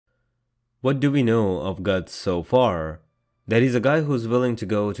What do we know of Guts so far? That he's a guy who's willing to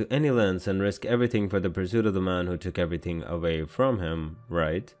go to any lengths and risk everything for the pursuit of the man who took everything away from him,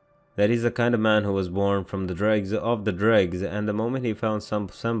 right? That he's the kind of man who was born from the dregs of the dregs, and the moment he found some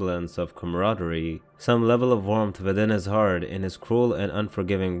semblance of camaraderie, some level of warmth within his heart in his cruel and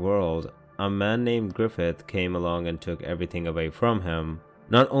unforgiving world, a man named Griffith came along and took everything away from him.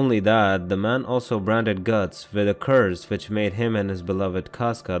 Not only that, the man also branded Guts with a curse which made him and his beloved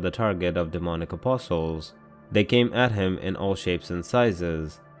Casca the target of demonic apostles. They came at him in all shapes and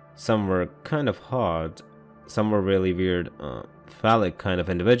sizes. Some were kind of hot, some were really weird, phallic kind of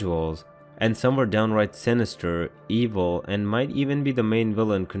individuals, and some were downright sinister, evil, and might even be the main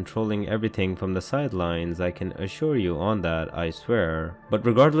villain controlling everything from the sidelines. I can assure you on that, I swear. But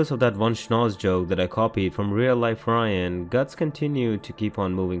regardless of that one schnoz joke that I copied from real life Ryan, Guts continued to keep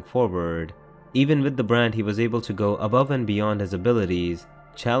on moving forward. Even with the brand, he was able to go above and beyond his abilities,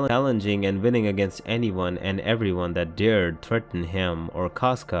 challenging and winning against anyone and everyone that dared threaten him or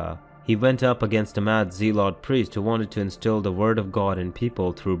Casca. He went up against a mad zealot priest who wanted to instill the word of God in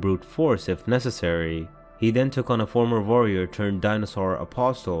people through brute force if necessary. He then took on a former warrior turned dinosaur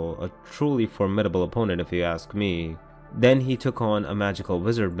apostle, a truly formidable opponent if you ask me. Then he took on a magical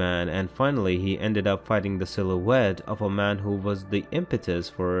wizard man, and finally he ended up fighting the silhouette of a man who was the impetus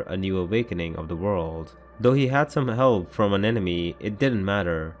for a new awakening of the world. Though he had some help from an enemy, it didn't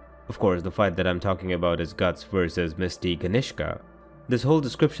matter. Of course, the fight that I'm talking about is Guts versus Misty Ganishka. This whole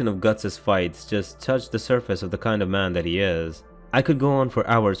description of Guts' fights just touched the surface of the kind of man that he is. I could go on for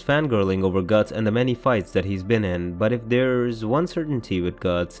hours fangirling over Guts and the many fights that he's been in, but if there's one certainty with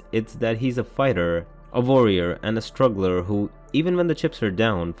Guts, it's that he's a fighter, a warrior, and a struggler who, even when the chips are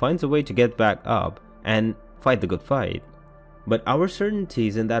down, finds a way to get back up and fight the good fight. But our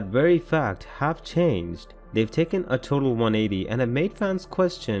certainties in that very fact have changed. They've taken a total 180 and have made fans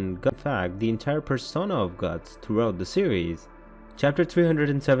question, in fact, the entire persona of Guts throughout the series. Chapter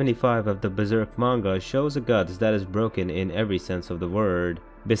 375 of the Berserk manga shows a Guts that is broken in every sense of the word.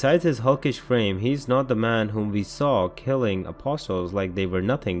 Besides his hulkish frame, he's not the man whom we saw killing apostles like they were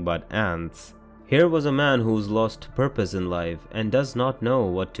nothing but ants. Here was a man who's lost purpose in life and does not know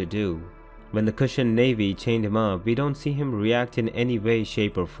what to do. When the Kushan Navy chained him up, we don't see him react in any way,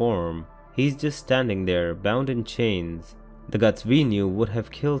 shape or form. He's just standing there, bound in chains. The Guts we knew would have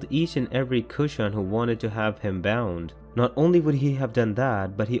killed each and every Kushan who wanted to have him bound. Not only would he have done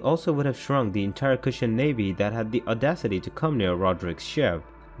that, but he also would have shrunk the entire Kushan Navy that had the audacity to come near Roderick's ship.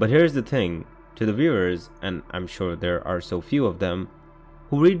 But here's the thing, to the viewers, and I'm sure there are so few of them,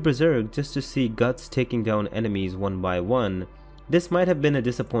 who read Berserk just to see Guts taking down enemies one by one, this might have been a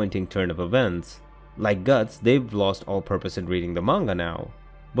disappointing turn of events. Like Guts, they've lost all purpose in reading the manga now.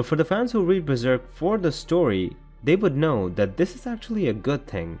 But for the fans who read Berserk for the story, they would know that this is actually a good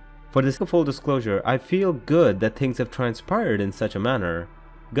thing. For the sake of full disclosure, I feel good that things have transpired in such a manner.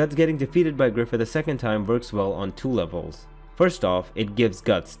 Guts getting defeated by Griffith a second time works well on two levels. First off, it gives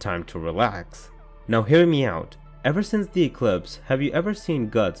Guts time to relax. Now hear me out. Ever since the eclipse, have you ever seen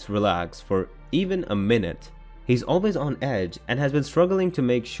Guts relax for even a minute? He's always on edge and has been struggling to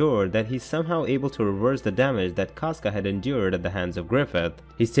make sure that he's somehow able to reverse the damage that Casca had endured at the hands of Griffith.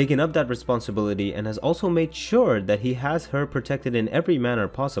 He's taken up that responsibility and has also made sure that he has her protected in every manner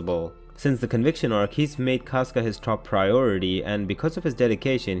possible. Since the Conviction arc, he's made Casca his top priority, and because of his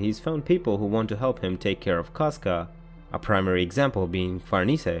dedication, he's found people who want to help him take care of Casca. A primary example being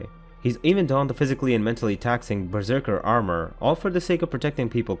Farnese. He's even donned the physically and mentally taxing Berserker armor, all for the sake of protecting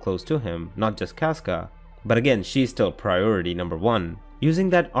people close to him, not just Casca. But again, she's still priority number one. Using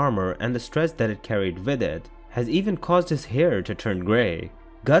that armor and the stress that it carried with it has even caused his hair to turn grey.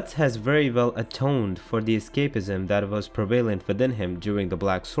 Guts has very well atoned for the escapism that was prevalent within him during the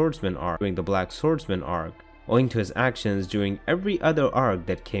Black Swordsman arc, owing to his actions during every other arc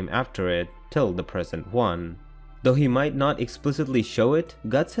that came after it till the present one. Though he might not explicitly show it,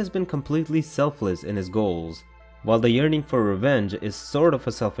 Guts has been completely selfless in his goals. While the yearning for revenge is sort of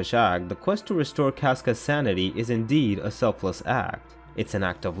a selfish act, the quest to restore Casca's sanity is indeed a selfless act. It's an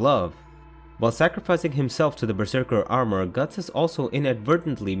act of love. While sacrificing himself to the Berserker armor, Guts has also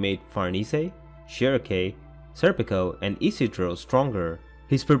inadvertently made Farnese, Shirake, Serpico, and Isidro stronger.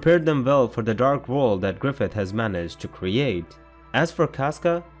 He's prepared them well for the dark world that Griffith has managed to create. As for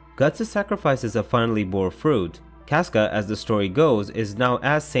Casca, Guts' sacrifices have finally bore fruit. Casca, as the story goes, is now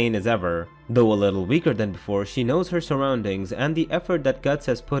as sane as ever. Though a little weaker than before, she knows her surroundings and the effort that Guts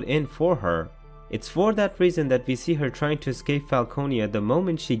has put in for her. It's for that reason that we see her trying to escape Falconia the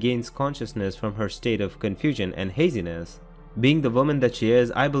moment she gains consciousness from her state of confusion and haziness. Being the woman that she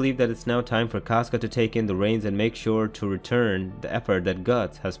is, I believe that it's now time for Casca to take in the reins and make sure to return the effort that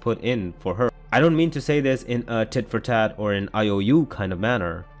Guts has put in for her. I don't mean to say this in a tit-for-tat or an IOU kind of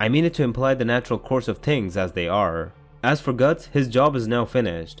manner. I mean it to imply the natural course of things as they are. As for Guts, his job is now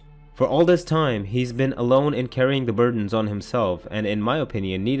finished. For all this time, he's been alone in carrying the burdens on himself, and in my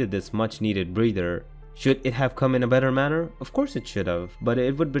opinion needed this much needed breather. Should it have come in a better manner? Of course it should have, but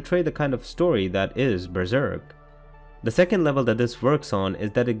it would betray the kind of story that is Berserk. The second level that this works on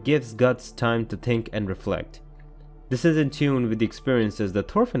is that it gives Guts time to think and reflect. This is in tune with the experiences that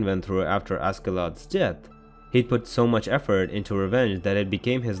Thorfinn went through after Askeladd's death. He'd put so much effort into revenge that it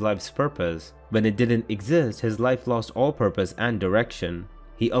became his life's purpose. When it didn't exist, his life lost all purpose and direction.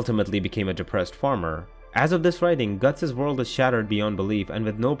 He ultimately became a depressed farmer. As of this writing, Guts' world is shattered beyond belief, and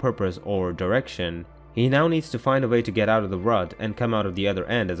with no purpose or direction. He now needs to find a way to get out of the rut and come out of the other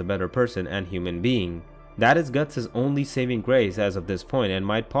end as a better person and human being. That is Guts' only saving grace as of this point, and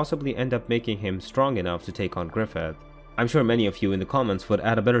might possibly end up making him strong enough to take on Griffith. I'm sure many of you in the comments would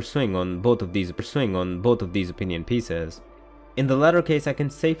add a better swing on both of these opinion pieces. In the latter case, I can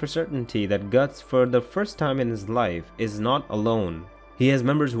say for certainty that Guts, for the first time in his life, is not alone. He has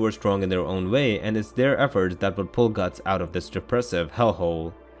members who are strong in their own way, and it's their efforts that would pull Guts out of this depressive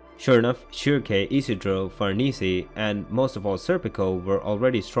hellhole. Sure enough, Shirke, Isidro, Farnese, and most of all Serpico were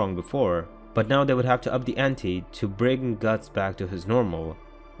already strong before, but now they would have to up the ante to bring Guts back to his normal,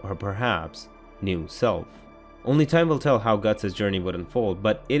 or perhaps, new self. Only time will tell how Guts' journey would unfold,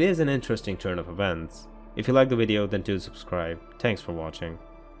 but it is an interesting turn of events. If you like the video, then do subscribe. Thanks for watching.